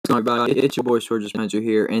going on, everybody? It's your boy George Spencer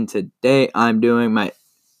here, and today I'm doing my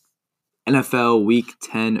NFL Week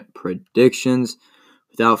 10 predictions.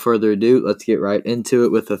 Without further ado, let's get right into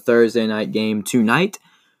it with the Thursday night game tonight.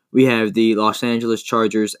 We have the Los Angeles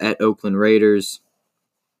Chargers at Oakland Raiders.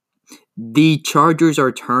 The Chargers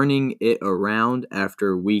are turning it around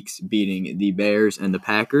after weeks beating the Bears and the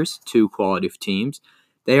Packers, two quality teams.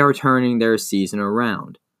 They are turning their season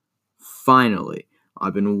around. Finally.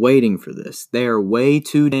 I've been waiting for this. They are way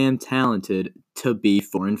too damn talented to be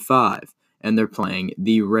 4-5, and they're playing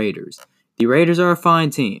the Raiders. The Raiders are a fine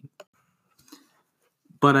team,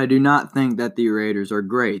 but I do not think that the Raiders are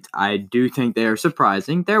great. I do think they are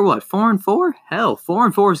surprising. They're what, 4-4? Hell,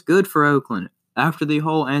 4-4 is good for Oakland. After the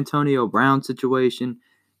whole Antonio Brown situation,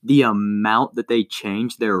 the amount that they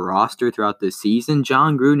changed their roster throughout the season,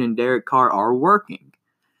 John Gruden and Derek Carr are working.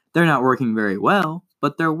 They're not working very well,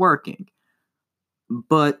 but they're working.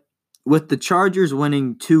 But with the Chargers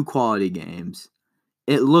winning two quality games,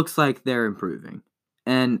 it looks like they're improving.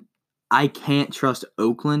 And I can't trust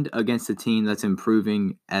Oakland against a team that's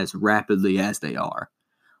improving as rapidly as they are.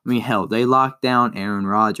 I mean, hell, they locked down Aaron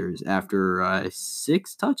Rodgers after a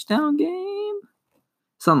 6-touchdown game?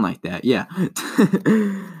 Something like that, yeah.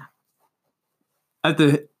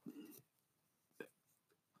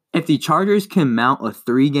 If the Chargers can mount a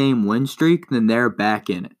 3-game win streak, then they're back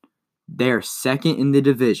in it. They're second in the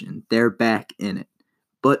division. They're back in it.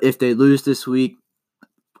 But if they lose this week,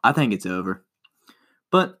 I think it's over.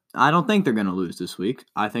 But I don't think they're going to lose this week.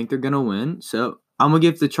 I think they're going to win. So I'm going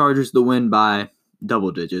to give the Chargers the win by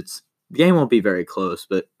double digits. The game won't be very close,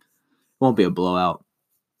 but it won't be a blowout.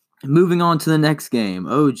 Moving on to the next game.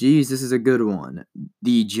 Oh, geez, this is a good one.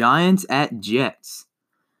 The Giants at Jets.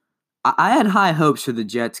 I had high hopes for the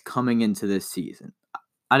Jets coming into this season.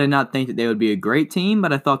 I did not think that they would be a great team,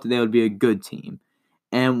 but I thought that they would be a good team.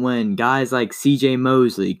 And when guys like C.J.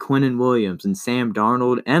 Mosley, Quinnen Williams, and Sam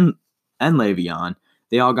Darnold, and Le'Veon,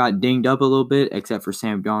 they all got dinged up a little bit, except for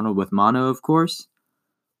Sam Darnold with mono, of course.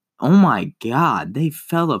 Oh my God, they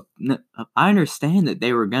fell up. I understand that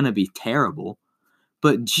they were going to be terrible,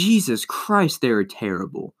 but Jesus Christ, they were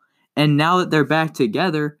terrible. And now that they're back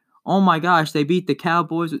together, oh my gosh, they beat the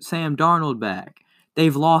Cowboys with Sam Darnold back.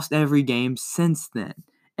 They've lost every game since then.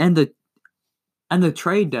 And the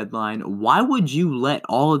trade deadline, why would you let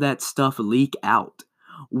all of that stuff leak out?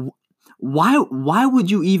 Why would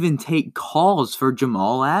you even take calls for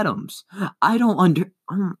Jamal Adams? I don't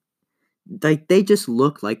like, they just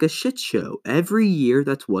look like a shit show. Every year,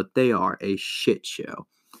 that's what they are, a shit show.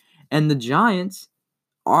 And the Giants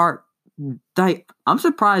are, like, I'm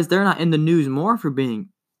surprised they're not in the news more for being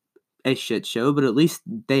a shit show, but at least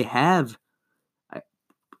they have,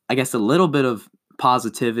 I guess, a little bit of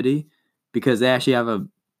positivity because they actually have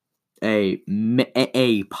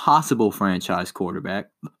a possible franchise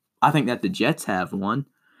quarterback. I think that the Jets have one,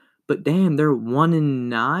 but damn, they're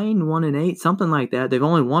 1-9, 1-8, something like that. They've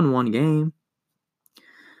only won one game.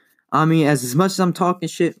 I mean, as much as I'm talking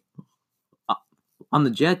shit on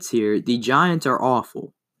the Jets here, the Giants are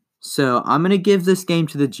awful. So I'm going to give this game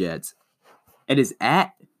to the Jets. It is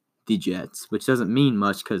at the Jets, which doesn't mean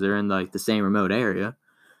much because they're in like the same remote area.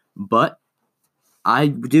 But I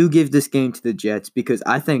do give this game to the Jets because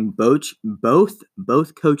I think both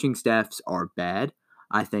coaching staffs are bad.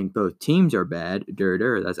 I think both teams are bad.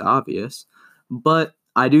 That's obvious. But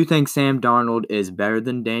I do think Sam Darnold is better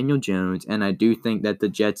than Daniel Jones, and I do think that the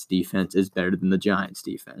Jets defense is better than the Giants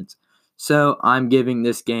defense. So I'm giving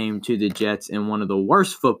this game to the Jets in one of the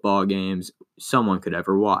worst football games someone could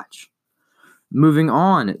ever watch. Moving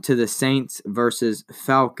on to the Saints versus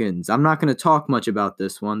Falcons. I'm not going to talk much about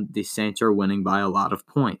this one. The Saints are winning by a lot of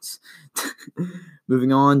points.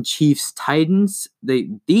 Moving on, Chiefs-Titans.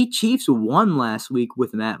 The Chiefs won last week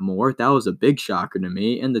with Matt Moore. That was a big shocker to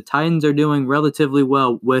me. And the Titans are doing relatively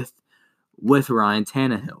well with Ryan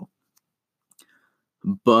Tannehill.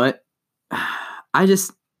 But I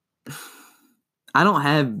don't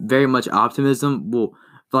have very much optimism for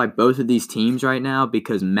like both of these teams right now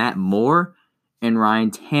because Matt Moore and Ryan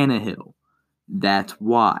Tannehill. That's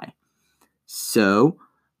why. So,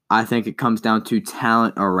 I think it comes down to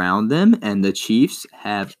talent around them, and the Chiefs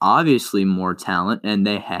have obviously more talent, and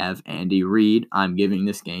they have Andy Reid. I'm giving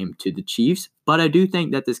this game to the Chiefs, but I do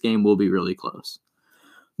think that this game will be really close.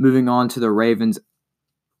 Moving on to the Ravens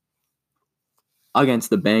against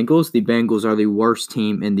the Bengals. The Bengals are the worst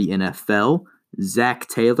team in the NFL. Zach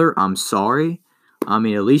Taylor, I'm sorry. I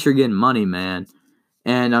mean, at least you're getting money, man.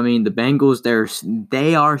 And I mean, the Bengals,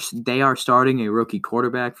 they are starting a rookie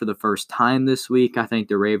quarterback for the first time this week. I think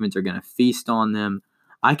the Ravens are going to feast on them.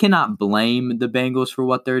 I cannot blame the Bengals for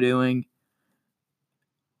what they're doing.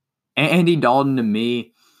 Andy Dalton, to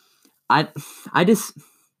me, I just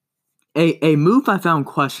a move I found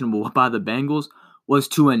questionable by the Bengals was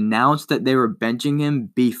to announce that they were benching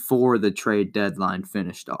him before the trade deadline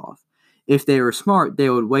finished off. If they were smart, they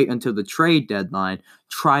would wait until the trade deadline,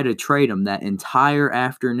 try to trade him that entire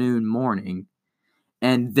afternoon, morning,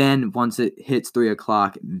 and then once it hits 3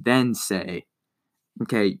 o'clock, then say,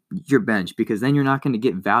 okay, you're benched, because then you're not going to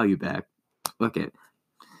get value back. Okay.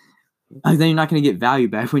 Then you're not going to get value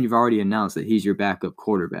back when you've already announced that he's your backup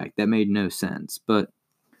quarterback. That made no sense, but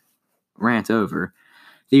rant over.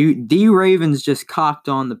 The Ravens just cocked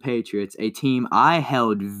on the Patriots, a team I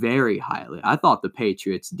held very highly. I thought the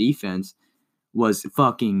Patriots defense was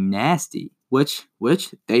fucking nasty, which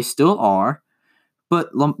they still are,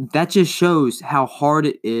 but that just shows how hard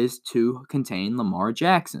it is to contain Lamar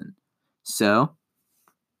Jackson. So,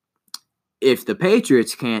 if the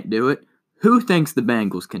Patriots can't do it, who thinks the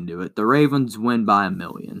Bengals can do it? The Ravens win by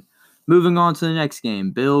 1,000,000. Moving on to the next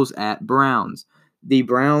game, Bills at Browns. The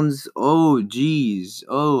Browns,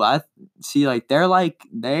 I see,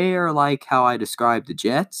 they are like how I described the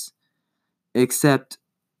Jets, except,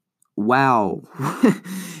 wow,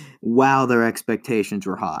 wow, their expectations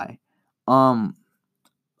were high. I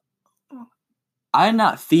did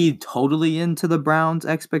not feed totally into the Browns'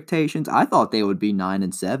 expectations. I thought they would be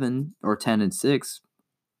 9-7 or 10-6.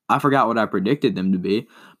 I forgot what I predicted them to be,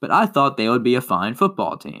 but I thought they would be a fine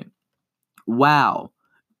football team. Wow.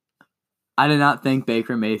 I did not think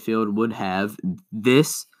Baker Mayfield would have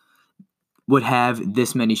this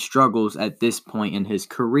many struggles at this point in his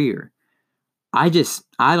career. I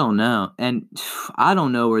don't know. And I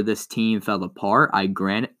don't know where this team fell apart. I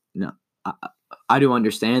do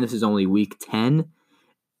understand this is only week 10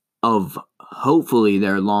 of hopefully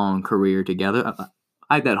their long career together. I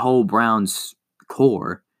like that whole Browns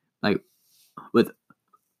core, like with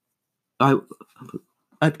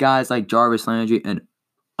guys like Jarvis Landry and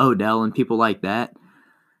Odell and people like that.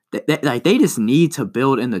 They just need to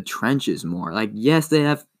build in the trenches more. Like, yes, they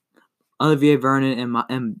have Olivier Vernon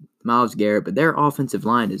and Myles Garrett, but their offensive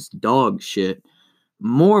line is dog shit.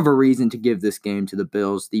 More of a reason to give this game to the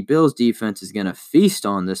Bills. The Bills defense is going to feast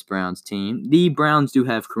on this Browns team. The Browns do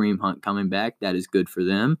have Kareem Hunt coming back. That is good for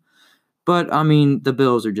them. But, I mean, the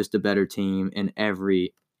Bills are just a better team in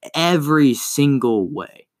every single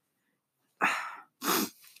way.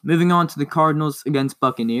 Moving on to the Cardinals against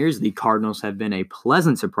Buccaneers. The Cardinals have been a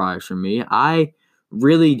pleasant surprise for me. I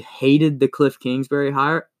really hated the Cliff Kingsbury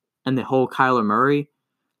hire, and the whole Kyler Murray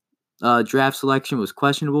draft selection was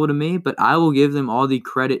questionable to me, but I will give them all the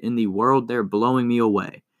credit in the world. They're blowing me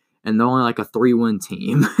away, and they're only like a 3-win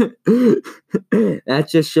team. That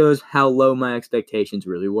just shows how low my expectations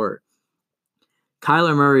really were.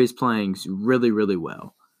 Kyler Murray is playing really, really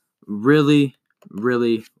well. Really,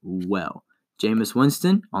 really well. Jameis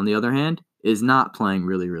Winston, on the other hand, is not playing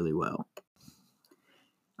really, really well.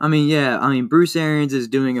 Bruce Arians is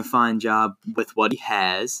doing a fine job with what he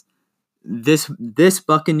has. This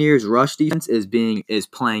Buccaneers rush defense is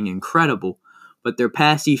playing incredible, but their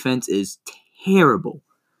pass defense is terrible.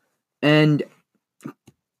 And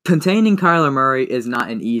containing Kyler Murray is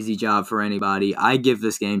not an easy job for anybody. I give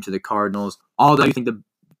this game to the Cardinals, although I think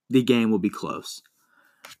the game will be close.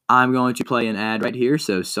 I'm going to play an ad right here,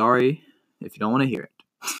 so sorry if you don't want to hear it.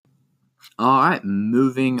 All right,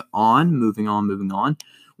 moving on.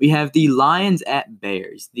 We have the Lions at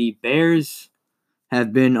Bears. The Bears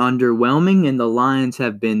have been underwhelming, and the Lions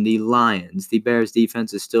have been the Lions. The Bears'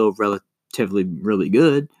 defense is still relatively really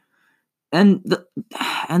good. And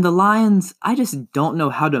the Lions, I just don't know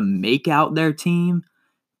how to make out their team.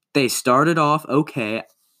 They started off okay,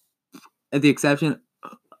 at the exception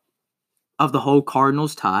of the whole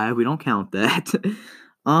Cardinals tie. We don't count that.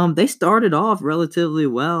 They started off relatively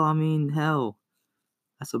well. I mean, hell,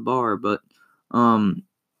 that's a bar. But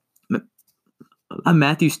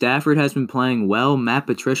Matthew Stafford has been playing well. Matt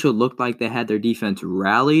Patricia looked like they had their defense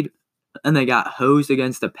rallied, and they got hosed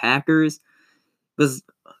against the Packers.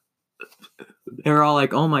 They're all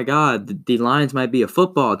like, oh my God, the Lions might be a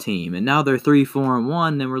football team. And now they're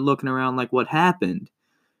 3-4-1, and we're looking around like, what happened?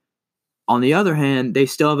 On the other hand, they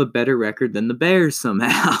still have a better record than the Bears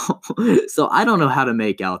somehow. So I don't know how to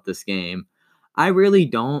make out this game. I really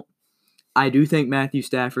don't. I do think Matthew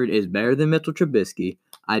Stafford is better than Mitchell Trubisky.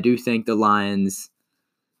 I do think the Lions,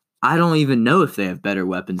 I don't even know if they have better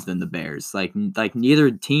weapons than the Bears. Like neither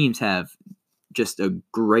teams have just a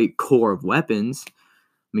great core of weapons. I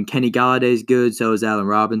mean, Kenny Galladay is good, so is Allen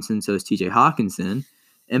Robinson, so is TJ Hawkinson.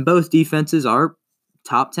 And both defenses are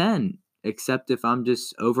top 10, except if I'm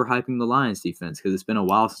just overhyping the Lions defense because it's been a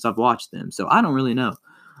while since I've watched them. So I don't really know.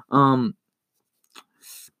 I'm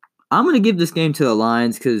going to give this game to the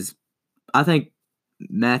Lions because I think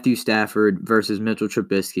Matthew Stafford versus Mitchell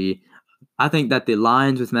Trubisky. I think that the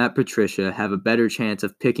Lions with Matt Patricia have a better chance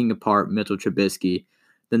of picking apart Mitchell Trubisky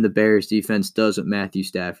than the Bears defense does with Matthew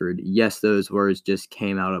Stafford. Yes, those words just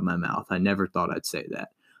came out of my mouth. I never thought I'd say that.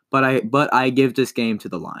 But I give this game to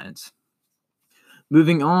the Lions.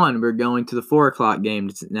 Moving on, we're going to the 4 o'clock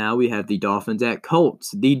games. Now we have the Dolphins at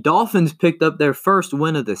Colts. The Dolphins picked up their first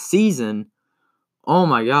win of the season. Oh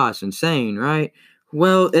my gosh, insane, right?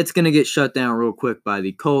 Well, it's going to get shut down real quick by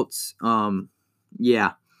the Colts.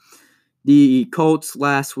 Yeah. The Colts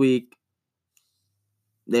last week,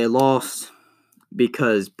 they lost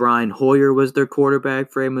because Brian Hoyer was their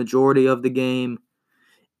quarterback for a majority of the game,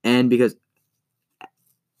 and because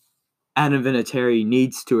Adam Vinatieri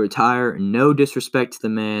needs to retire. No disrespect to the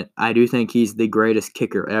man. I do think he's the greatest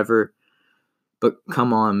kicker ever. But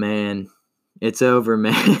come on, man. It's over,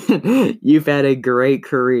 man. You've had a great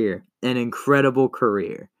career, an incredible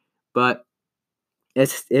career. But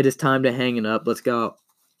it is time to hang it up. Let's go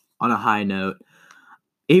on a high note.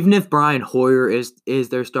 Even if Brian Hoyer is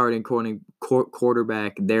their starting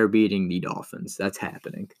quarterback, they're beating the Dolphins. That's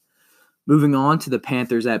happening. Moving on to the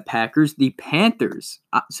Panthers at Packers. The Panthers,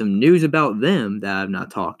 some news about them that I've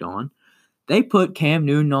not talked on. They put Cam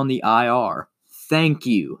Newton on the IR. Thank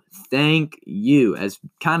you. As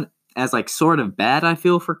sort of bad I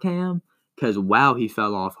feel for Cam, because wow, he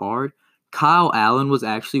fell off hard. Kyle Allen was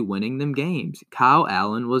actually winning them games. Kyle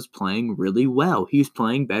Allen was playing really well. He was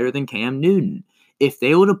playing better than Cam Newton. If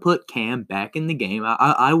they would have put Cam back in the game,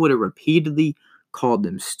 I would have repeatedly called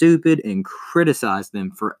them stupid and criticized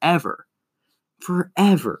them forever.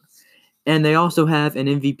 And they also have an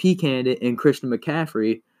MVP candidate in Christian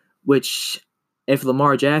McCaffrey, which if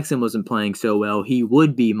Lamar Jackson wasn't playing so well, he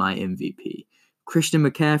would be my MVP. Christian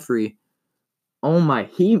McCaffrey, oh my,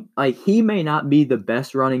 he may not be the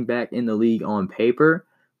best running back in the league on paper,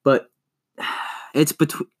 but it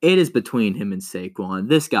is between him and Saquon.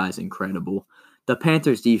 This guy's incredible. The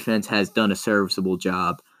Panthers defense has done a serviceable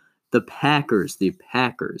job. The Packers. They're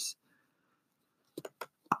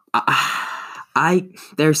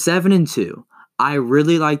 7-2. I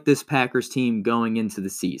really like this Packers team going into the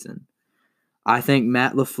season. I think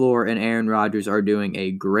Matt LaFleur and Aaron Rodgers are doing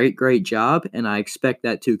a great job, and I expect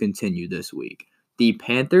that to continue this week. The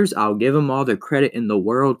Panthers, I'll give them all the credit in the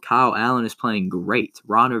world. Kyle Allen is playing great.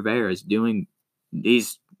 Ron Rivera is doing he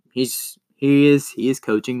is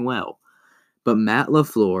coaching well. But Matt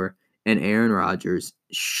LaFleur and Aaron Rodgers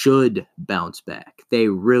should bounce back. They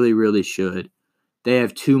really should. They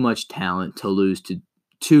have too much talent to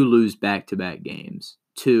lose back-to-back games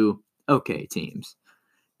to okay teams.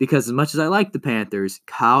 Because as much as I like the Panthers,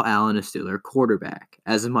 Kyle Allen is still their quarterback.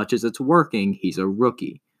 As much as it's working, he's a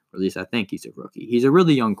rookie. Or at least I think he's a rookie. He's a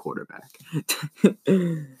really young quarterback.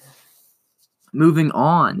 Moving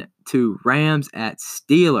on to Rams at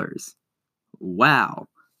Steelers. Wow.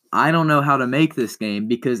 I don't know how to make this game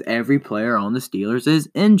because every player on the Steelers is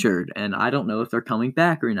injured, and I don't know if they're coming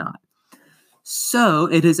back or not. So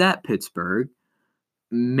it is at Pittsburgh.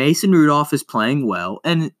 Mason Rudolph is playing well,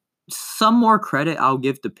 and some more credit I'll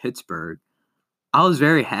give to Pittsburgh. I was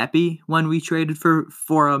very happy when we traded for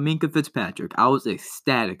Minkah Fitzpatrick. I was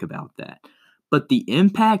ecstatic about that. But the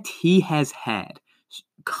impact he has had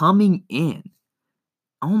coming in,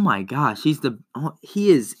 oh my gosh, he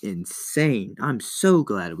is insane. I'm so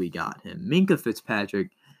glad we got him. Minkah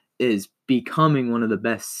Fitzpatrick is becoming one of the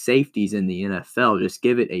best safeties in the NFL. Just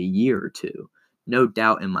give it a year or two. No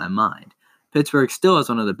doubt in my mind. Pittsburgh still has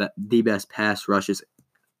one of the best pass rushes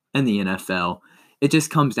in the NFL. It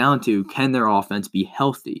just comes down to, can their offense be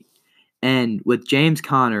healthy? And with James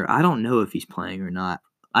Conner, I don't know if he's playing or not.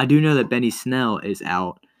 I do know that Benny Snell is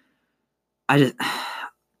out.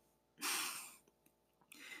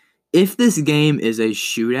 If this game is a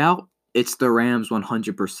shootout, it's the Rams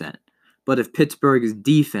 100%. But if Pittsburgh's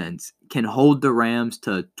defense can hold the Rams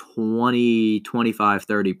to 20, 25,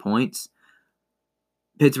 30 points,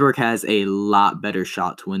 Pittsburgh has a lot better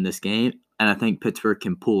shot to win this game, and I think Pittsburgh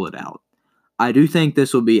can pull it out. I do think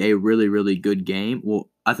this will be a really good game. Well,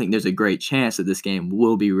 I think there's a great chance that this game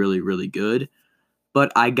will be really good.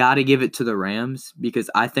 But I got to give it to the Rams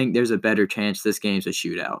because I think there's a better chance this game's a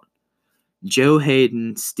shootout. Joe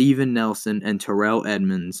Hayden, Steven Nelson, and Terrell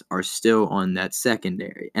Edmonds are still on that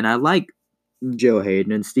secondary. And I like Joe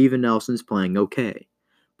Hayden, and Steven Nelson's playing okay.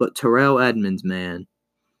 But Terrell Edmonds, man,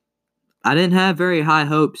 I didn't have very high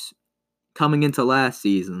hopes coming into last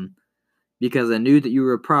season because I knew that you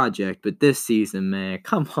were a project. But this season, man,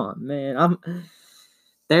 come on, man.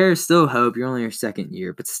 There's still hope. You're only your second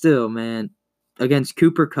year. But still, man, against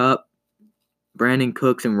Cooper Kupp, Brandon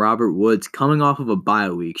Cooks and Robert Woods coming off of a bye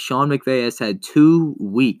week. Sean McVay has had 2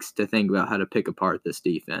 weeks to think about how to pick apart this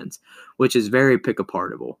defense, which is very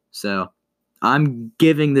pick-apartable. So I'm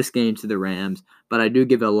giving this game to the Rams, but I do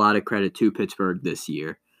give a lot of credit to Pittsburgh this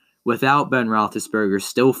year. Without Ben Roethlisberger,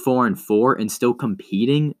 still 4-4 and still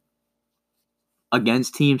competing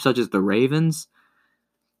against teams such as the Ravens,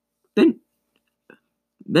 been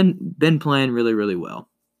playing really, really well.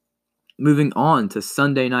 Moving on to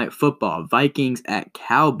Sunday Night Football, Vikings at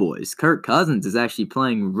Cowboys. Kirk Cousins is actually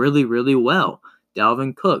playing really, really well.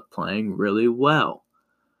 Dalvin Cook playing really well.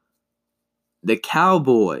 The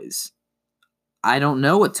Cowboys, I don't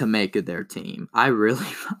know what to make of their team. I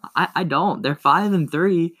don't. They're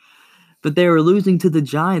 5-3, but they were losing to the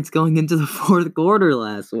Giants going into the fourth quarter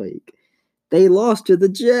last week. They lost to the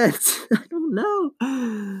Jets. I don't know.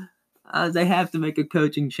 They have to make a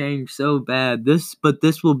coaching change so bad. But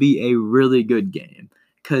this will be a really good game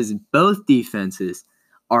because both defenses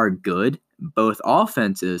are good. Both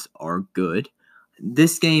offenses are good.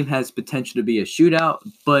 This game has potential to be a shootout,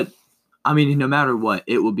 but, I mean, no matter what,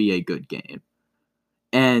 it will be a good game.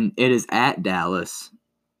 And it is at Dallas.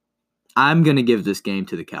 I'm going to give this game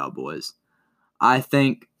to the Cowboys. I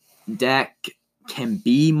think Dak can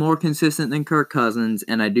be more consistent than Kirk Cousins,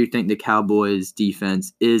 and I do think the Cowboys'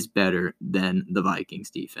 defense is better than the Vikings'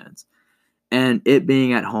 defense. And it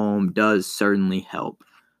being at home does certainly help.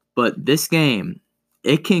 But this game,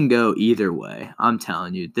 it can go either way. I'm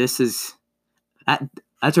telling you, that's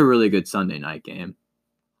a really good Sunday night game.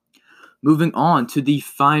 Moving on to the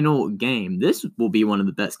final game. This will be one of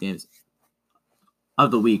the best games of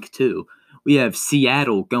the week, too. We have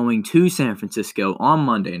Seattle going to San Francisco on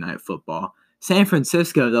Monday Night Football. San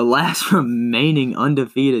Francisco, the last remaining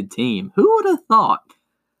undefeated team. Who would have thought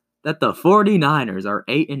that the 49ers are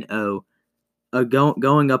 8-0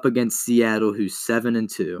 going up against Seattle, who's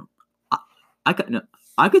 7-2?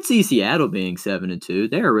 I could see Seattle being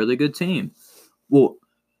 7-2. They're a really good team. Well,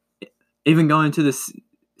 even going into this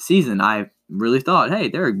season, I really thought, hey,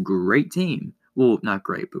 they're a great team. Well, not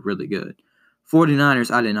great, but really good.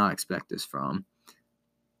 49ers, I did not expect this from.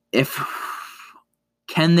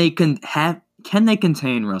 Can they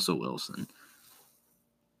contain Russell Wilson?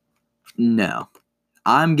 No.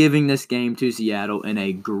 I'm giving this game to Seattle in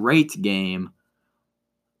a great game.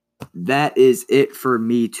 That is it for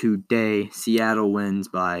me today. Seattle wins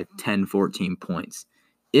by 10, 14 points.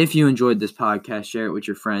 If you enjoyed this podcast, share it with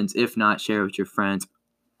your friends. If not, share it with your friends.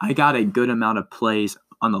 I got a good amount of plays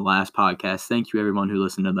on the last podcast. Thank you, everyone who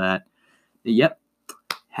listened to that. Yep.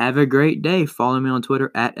 Have a great day. Follow me on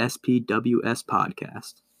Twitter at SPWS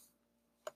Podcast.